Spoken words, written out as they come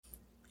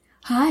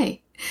Hi,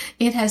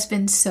 it has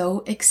been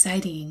so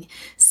exciting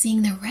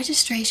seeing the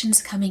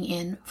registrations coming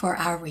in for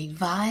our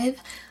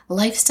Revive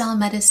Lifestyle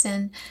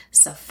Medicine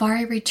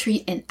Safari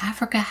Retreat in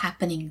Africa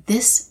happening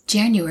this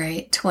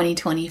January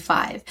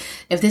 2025.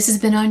 If this has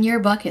been on your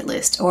bucket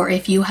list, or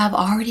if you have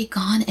already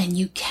gone and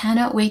you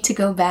cannot wait to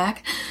go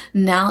back,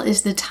 now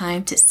is the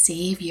time to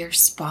save your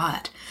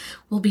spot.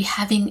 We'll be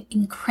having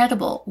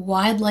incredible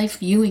wildlife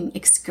viewing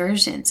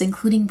excursions,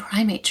 including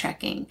primate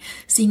trekking,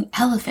 seeing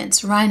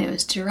elephants,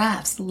 rhinos,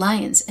 giraffes,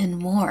 lions, and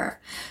more.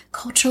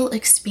 Cultural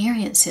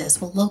experiences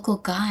with local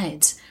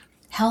guides,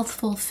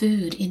 healthful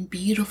food in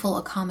beautiful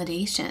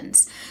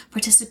accommodations,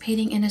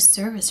 participating in a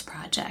service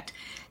project,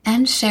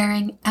 and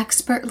sharing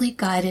expertly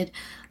guided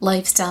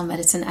lifestyle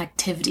medicine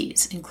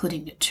activities,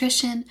 including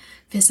nutrition,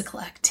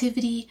 physical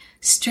activity,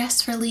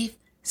 stress relief,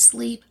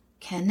 sleep,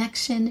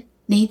 connection,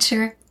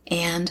 nature,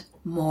 and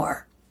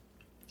more.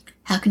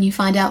 How can you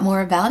find out more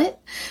about it?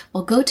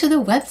 Well, go to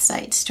the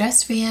website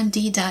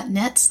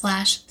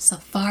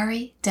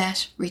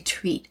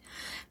stressfreemd.net/safari-retreat.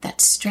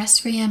 That's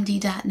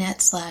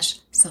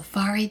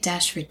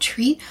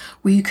stressfreemd.net/safari-retreat,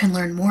 where you can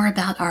learn more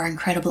about our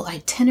incredible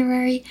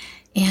itinerary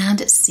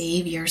and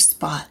save your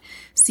spot.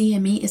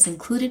 CME is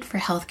included for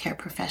healthcare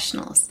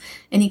professionals.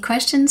 Any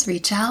questions,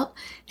 reach out,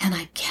 and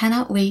I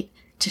cannot wait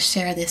to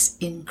share this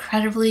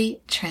incredibly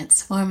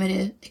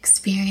transformative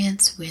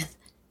experience with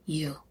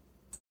you.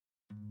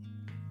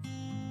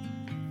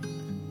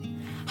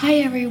 Hi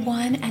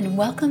everyone, and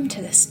welcome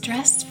to the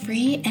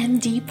Stress-Free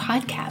MD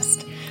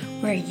podcast,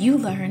 where you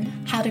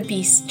learn how to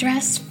be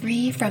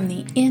stress-free from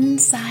the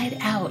inside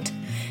out,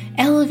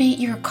 elevate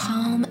your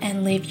calm,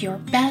 and live your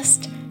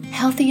best,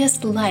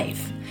 healthiest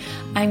life.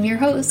 I'm your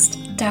host,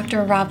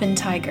 Dr. Robin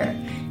Tiger,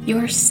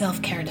 your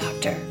self-care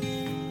doctor.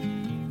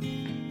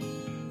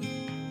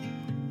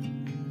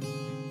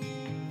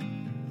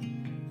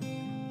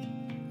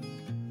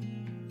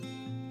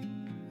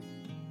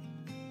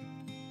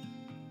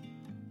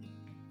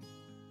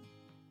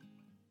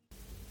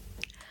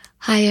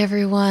 Hi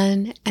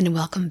everyone, and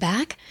welcome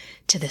back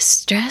to the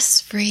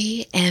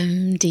Stress-Free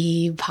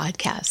MD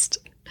podcast.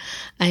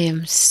 I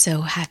am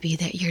so happy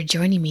that you're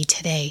joining me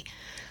today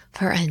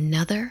for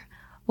another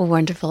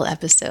wonderful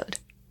episode.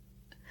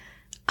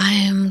 I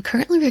am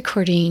currently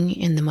recording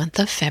in the month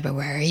of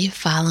February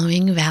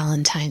following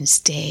Valentine's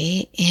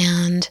Day,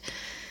 and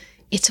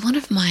it's one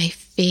of my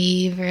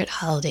favorite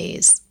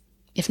holidays,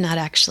 if not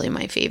actually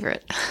my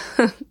favorite.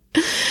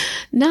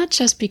 Not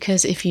just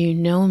because if you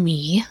know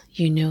me,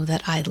 you know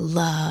that I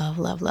love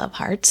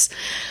hearts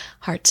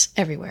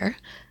everywhere,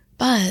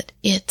 but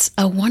it's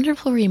a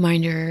wonderful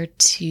reminder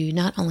to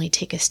not only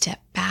take a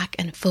step back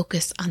and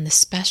focus on the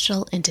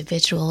special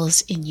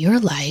individuals in your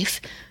life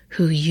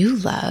who you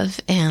love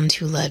and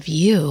who love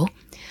you,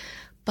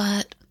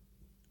 but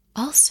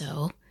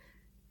also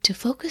to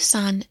focus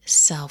on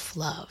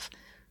self-love,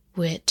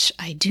 which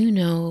I do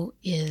know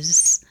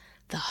is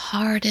the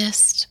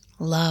hardest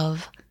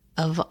love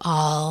of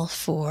all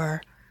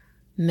for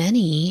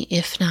many,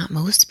 if not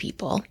most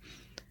people.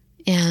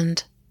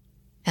 And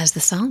as the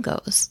song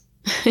goes,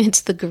 it's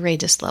the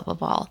greatest love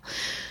of all.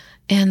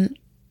 And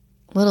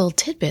little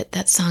tidbit,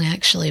 that song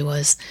actually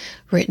was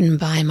written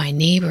by my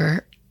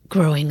neighbor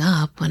growing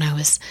up when I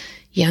was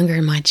younger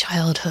in my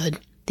childhood,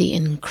 the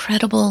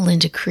incredible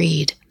Linda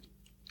Creed.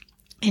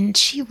 And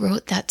she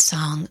wrote that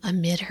song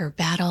amid her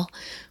battle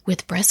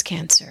with breast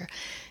cancer.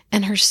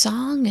 And her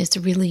song is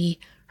really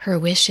her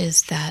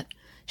wishes that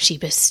she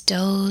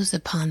bestows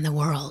upon the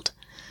world.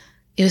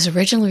 It was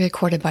originally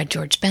recorded by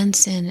George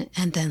Benson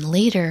and then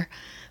later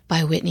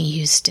by Whitney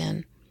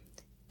Houston.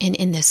 And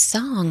in this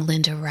song,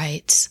 Linda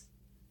writes,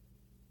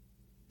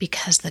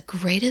 "Because the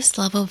greatest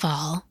love of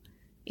all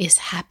is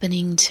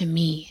happening to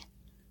me.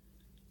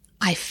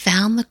 I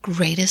found the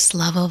greatest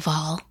love of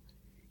all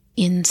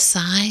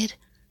inside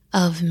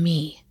of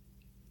me.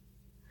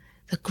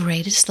 The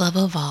greatest love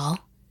of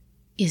all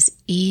is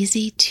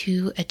easy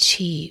to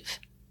achieve.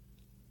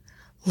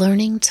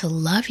 Learning to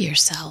love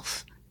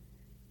yourself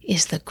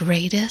is the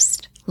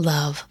greatest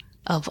love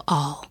of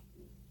all."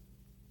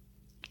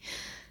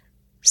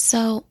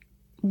 So,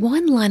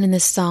 one line in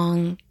this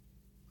song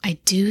I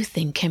do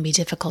think can be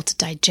difficult to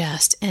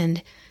digest,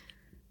 and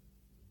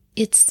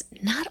it's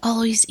not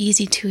always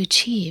easy to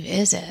achieve,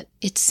 is it?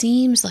 It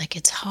seems like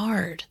it's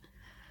hard.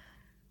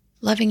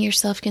 Loving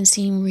yourself can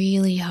seem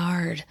really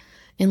hard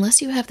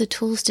unless you have the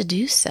tools to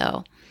do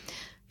so,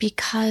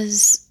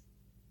 because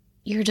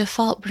your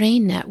default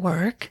brain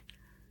network,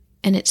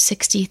 and its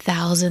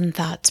 60,000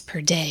 thoughts per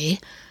day,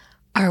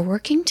 are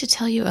working to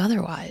tell you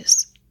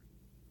otherwise.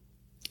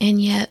 And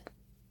yet,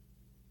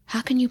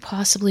 how can you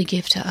possibly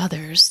give to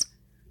others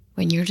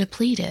when you're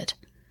depleted?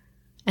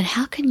 And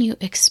how can you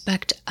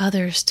expect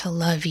others to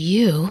love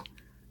you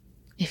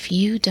if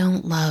you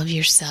don't love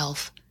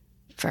yourself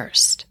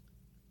first?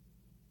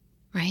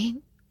 Right?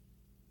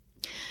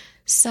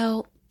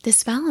 So,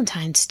 this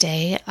Valentine's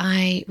Day,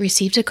 I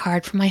received a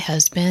card from my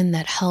husband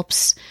that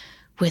helps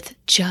with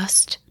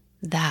just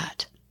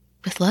that,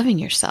 with loving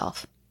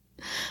yourself.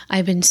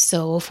 I've been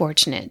so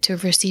fortunate to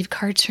have received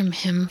cards from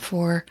him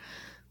for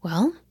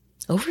well,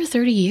 over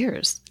 30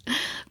 years.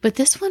 But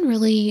this one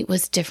really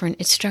was different.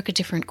 It struck a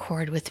different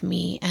chord with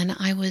me, and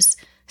I was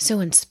so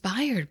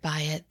inspired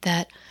by it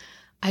that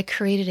I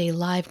created a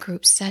live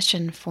group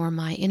session for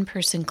my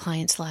in-person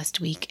clients last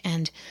week,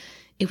 and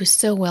it was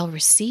so well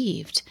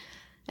received.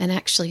 And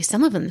actually,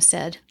 some of them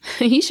said,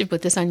 you should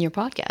put this on your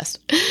podcast.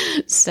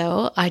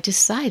 So I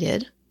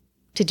decided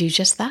to do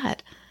just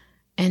that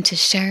and to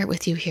share it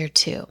with you here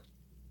too.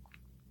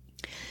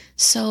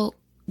 So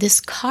this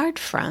card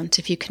front,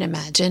 if you can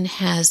imagine,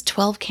 has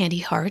 12 candy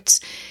hearts,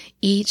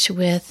 each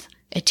with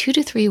a 2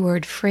 to 3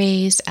 word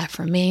phrase,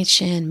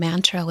 affirmation,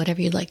 mantra,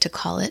 whatever you'd like to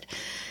call it.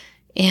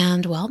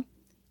 And well,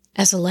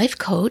 as a life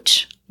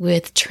coach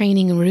with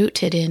training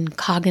rooted in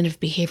cognitive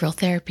behavioral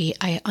therapy,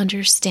 I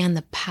understand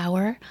the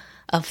power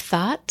of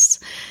thoughts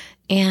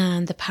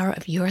and the power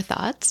of your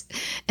thoughts.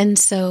 And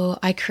so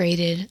I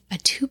created a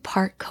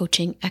 2-part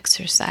coaching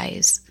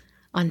exercise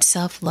on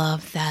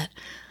self-love that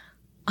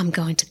I'm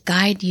going to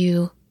guide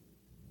you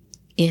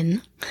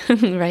in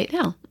right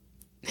now.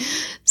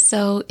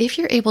 So if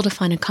you're able to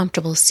find a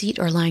comfortable seat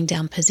or lying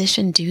down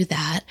position, do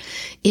that.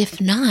 If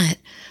not,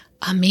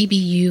 maybe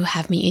you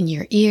have me in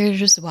your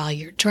ears while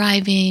you're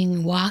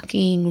driving,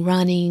 walking,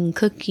 running,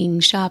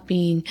 cooking,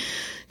 shopping,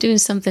 doing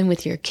something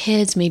with your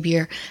kids. Maybe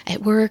you're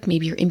at work.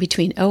 Maybe you're in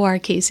between OR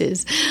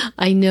cases.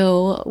 I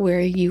know where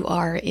you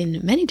are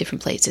in many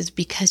different places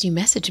because you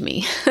message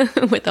me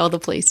with all the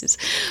places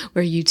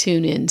where you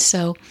tune in.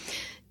 So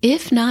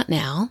if not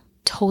now,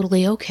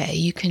 totally okay.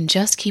 You can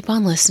just keep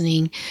on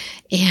listening.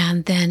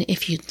 And then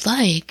if you'd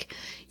like,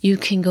 you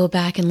can go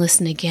back and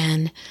listen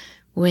again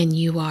when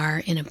you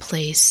are in a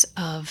place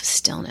of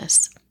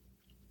stillness.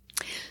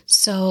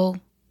 So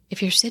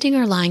if you're sitting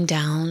or lying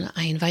down,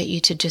 I invite you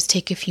to just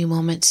take a few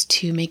moments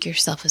to make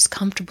yourself as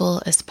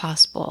comfortable as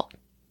possible.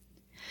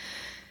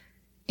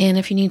 And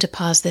if you need to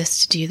pause this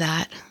to do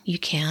that, you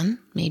can.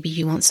 Maybe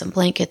you want some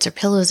blankets or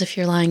pillows if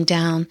you're lying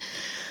down,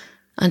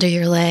 under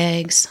your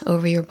legs,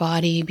 over your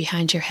body,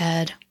 behind your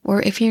head.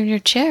 Or if you're in your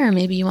chair,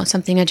 maybe you want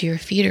something under your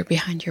feet or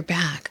behind your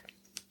back.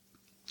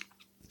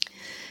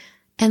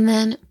 And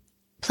then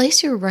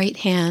place your right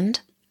hand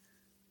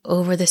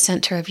over the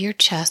center of your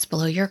chest,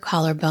 below your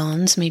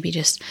collarbones. Maybe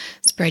just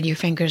spread your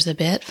fingers a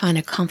bit. Find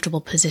a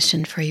comfortable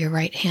position for your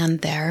right hand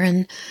there.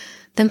 And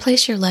then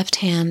place your left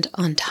hand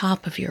on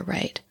top of your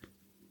right.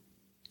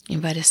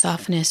 Invite a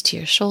softness to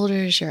your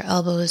shoulders, your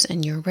elbows,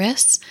 and your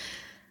wrists.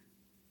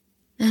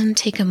 And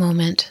take a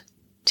moment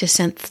to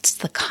sense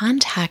the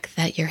contact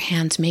that your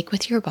hands make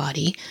with your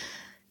body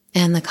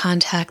and the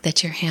contact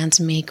that your hands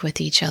make with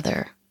each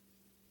other.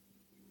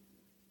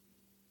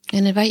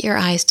 And invite your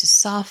eyes to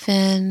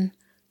soften,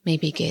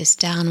 maybe gaze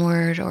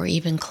downward or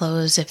even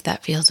close if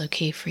that feels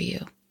okay for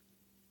you.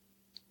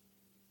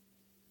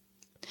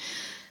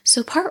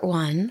 So part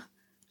 1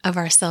 of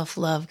our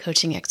self-love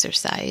coaching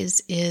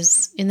exercise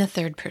is in the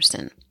third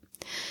person.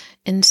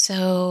 And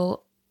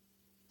so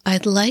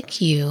I'd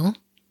like you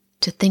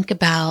to think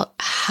about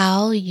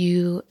how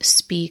you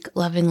speak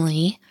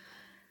lovingly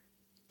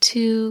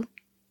to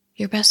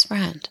your best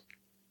friend.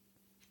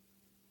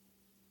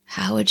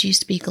 How would you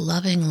speak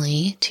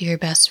lovingly to your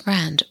best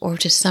friend or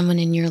to someone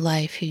in your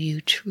life who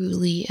you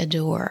truly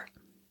adore?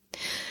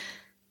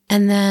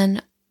 And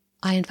then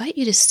I invite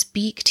you to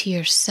speak to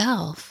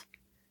yourself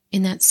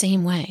in that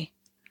same way.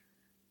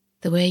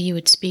 The way you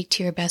would speak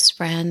to your best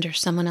friend or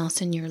someone else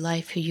in your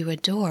life who you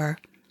adore.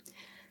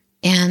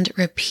 And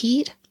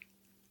repeat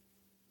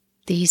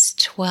these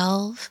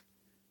 12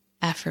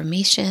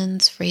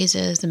 affirmations,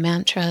 phrases,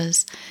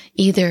 mantras,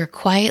 either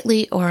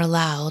quietly or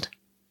aloud,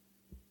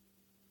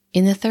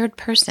 in the third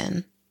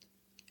person,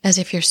 as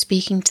if you're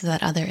speaking to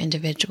that other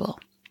individual.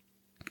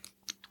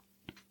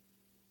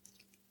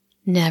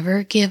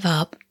 Never give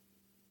up.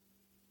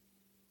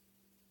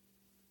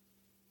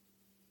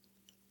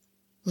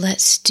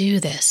 Let's do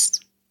this.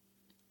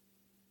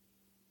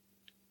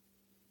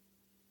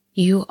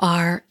 You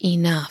are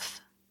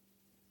enough.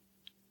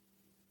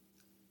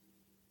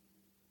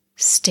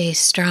 Stay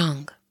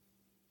strong.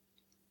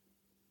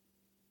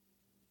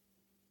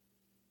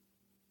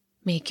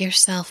 Make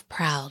yourself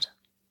proud.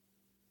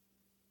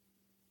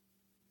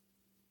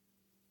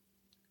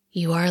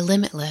 You are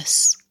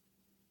limitless.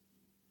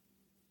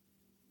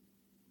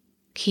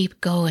 Keep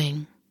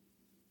going.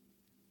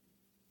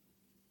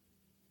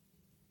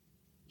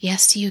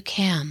 Yes, you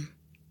can.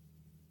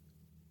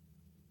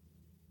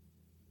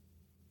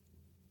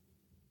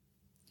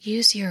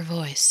 Use your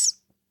voice.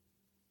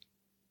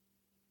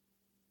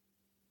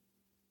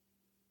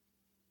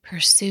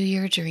 Pursue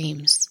your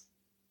dreams.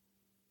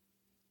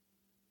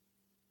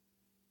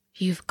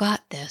 You've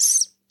got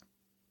this.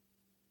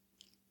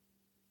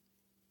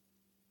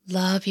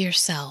 Love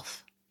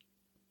yourself.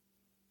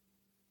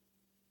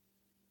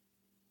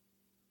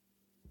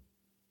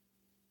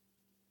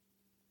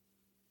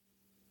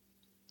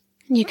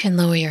 You can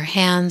lower your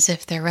hands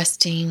if they're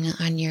resting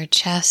on your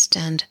chest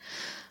and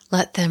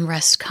let them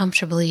rest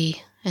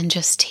comfortably, and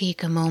just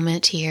take a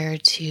moment here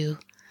to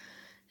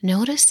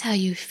notice how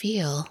you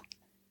feel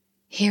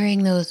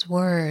hearing those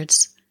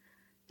words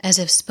as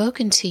if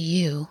spoken to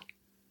you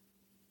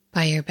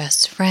by your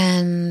best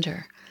friend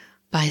or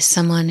by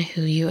someone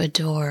who you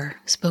adore,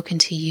 spoken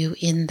to you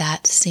in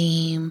that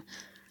same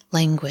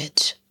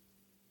language.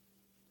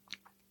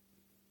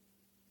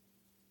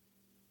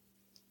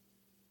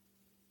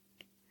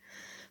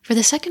 For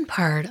the second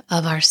part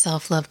of our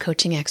self-love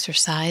coaching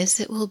exercise,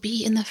 it will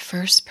be in the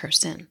first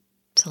person.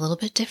 It's a little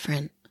bit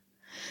different.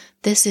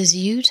 This is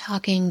you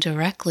talking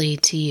directly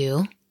to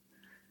you.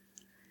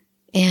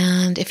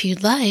 And if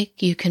you'd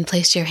like, you can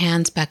place your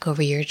hands back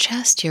over your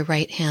chest, your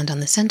right hand on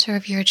the center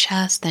of your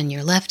chest, then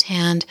your left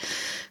hand,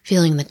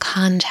 feeling the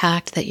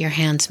contact that your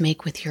hands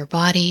make with your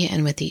body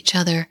and with each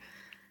other,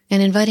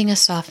 and inviting a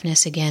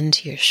softness again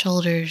to your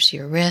shoulders,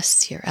 your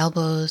wrists, your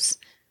elbows.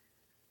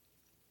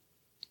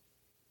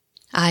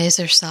 Eyes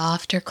are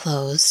soft or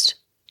closed.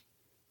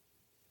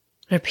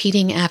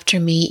 Repeating after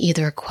me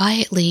either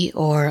quietly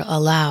or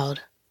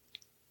aloud.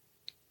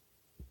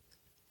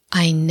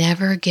 I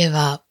never give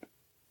up.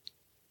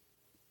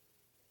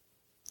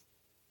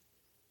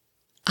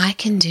 I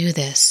can do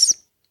this.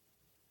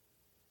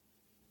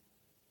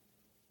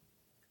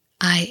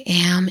 I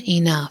am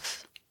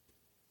enough.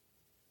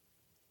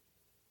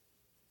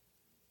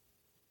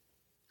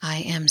 I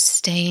am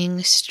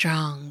staying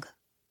strong.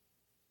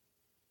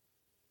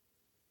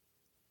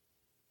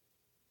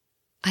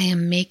 I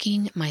am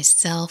making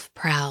myself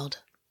proud.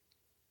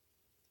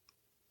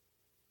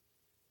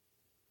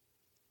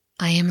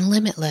 I am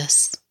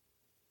limitless.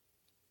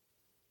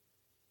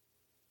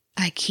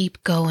 I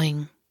keep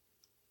going.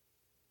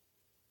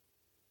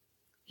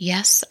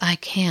 Yes, I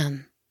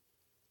can.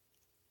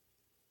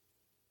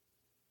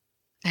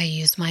 I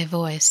use my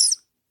voice.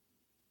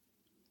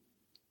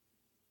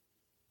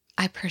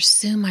 I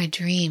pursue my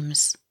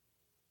dreams.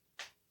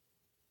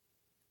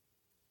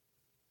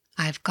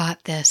 I've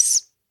got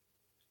this.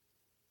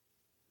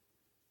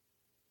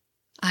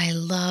 I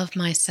love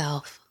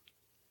myself.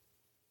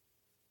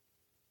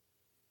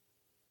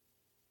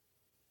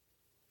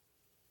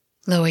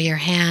 Lower your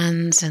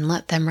hands and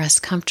let them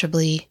rest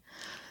comfortably.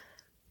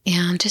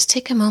 And just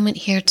take a moment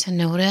here to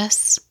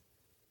notice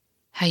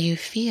how you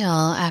feel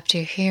after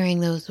hearing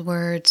those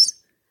words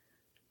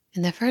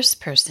in the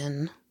first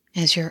person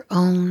as your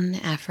own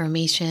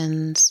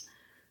affirmations,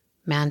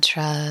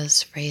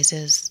 mantras,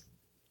 phrases.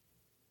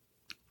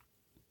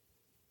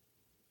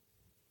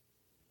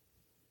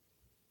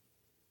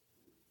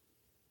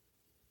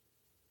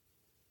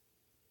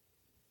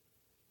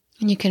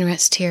 And you can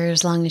rest here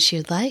as long as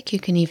you'd like. You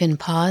can even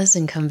pause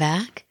and come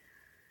back.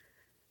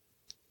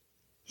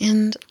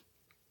 And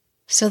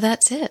so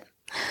that's it.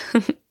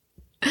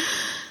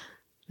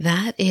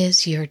 That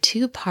is your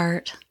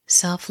 2-part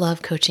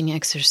self-love coaching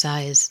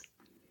exercise.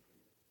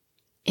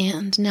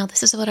 And now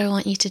this is what I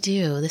want you to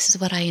do. This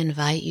is what I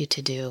invite you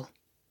to do.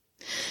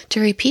 To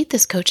repeat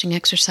this coaching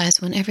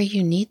exercise whenever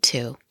you need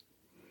to.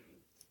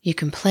 You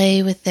can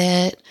play with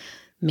it.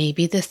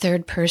 Maybe the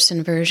third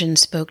person version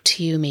spoke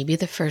to you. Maybe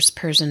the first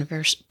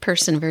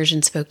person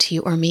version spoke to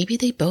you. Or maybe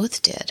they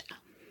both did.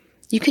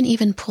 You can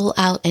even pull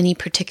out any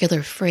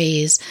particular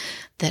phrase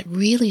that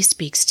really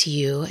speaks to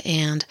you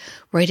and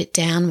write it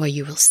down where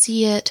you will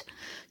see it.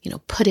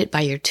 Put it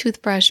by your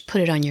toothbrush,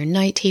 put it on your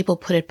night table,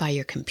 put it by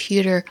your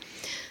computer,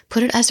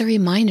 put it as a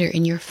reminder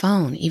in your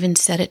phone. Even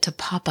set it to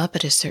pop up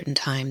at a certain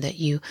time that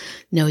you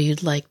know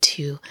you'd like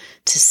to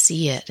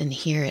see it and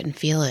hear it and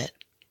feel it.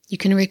 You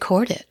can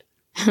record it.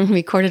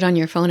 Record it on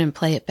your phone and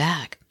play it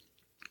back.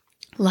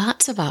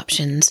 Lots of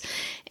options,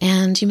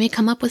 and you may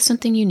come up with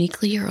something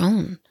uniquely your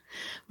own,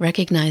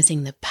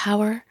 recognizing the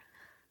power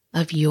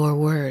of your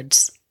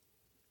words.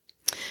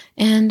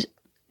 And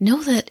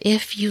know that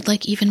if you'd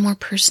like even more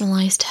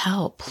personalized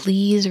help,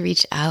 please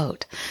reach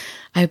out.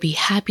 I would be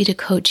happy to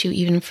coach you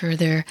even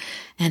further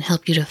and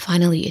help you to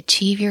finally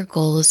achieve your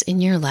goals in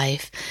your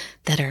life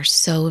that are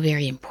so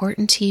very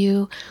important to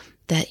you,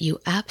 that you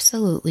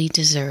absolutely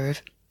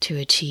deserve to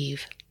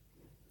achieve.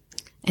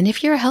 And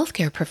if you're a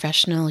healthcare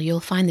professional, you'll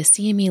find the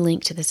CME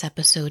link to this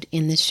episode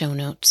in the show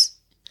notes.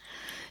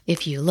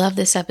 If you love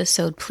this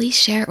episode, please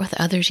share it with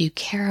others you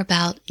care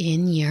about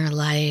in your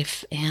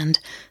life. And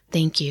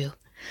thank you.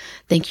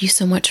 Thank you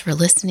so much for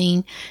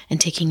listening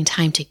and taking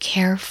time to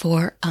care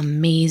for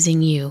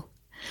amazing you.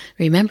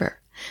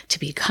 Remember to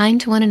be kind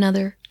to one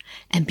another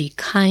and be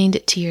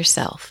kind to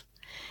yourself.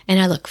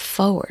 And I look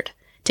forward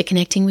to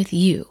connecting with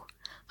you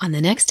on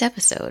the next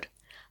episode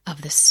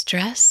of the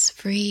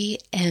Stress-Free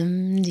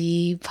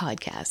MD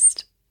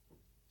podcast.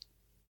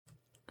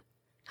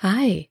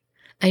 Hi,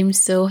 I'm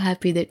so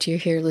happy that you're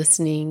here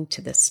listening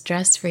to the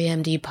Stress-Free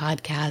MD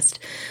podcast,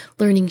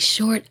 learning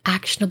short,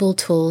 actionable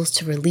tools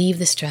to relieve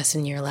the stress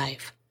in your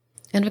life.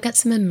 And I've got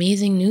some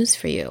amazing news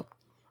for you.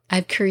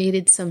 I've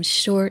created some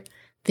short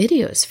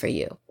videos for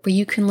you where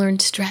you can learn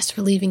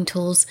stress-relieving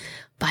tools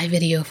by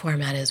video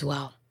format as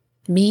well.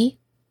 Me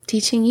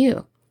teaching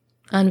you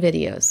on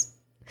videos.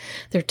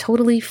 They're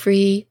totally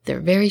free. They're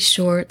very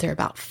short. They're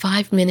about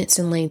 5 minutes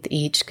in length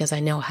each because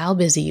I know how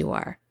busy you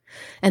are.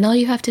 And all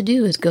you have to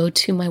do is go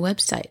to my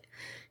website,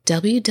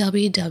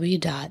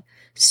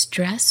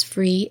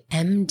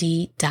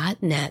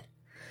 www.stressfreemd.net.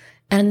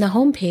 And on the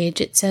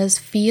homepage, it says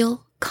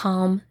Feel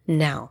calm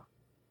now.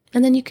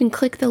 And then you can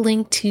click the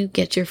link to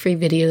get your free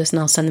videos, and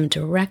I'll send them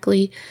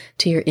directly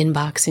to your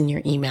inbox in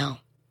your email.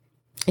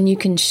 And you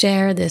can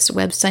share this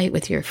website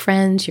with your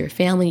friends, your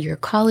family, your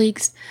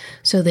colleagues,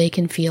 so they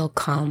can feel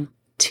calm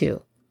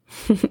too.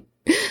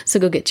 So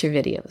go get your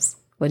videos.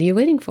 What are you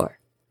waiting for?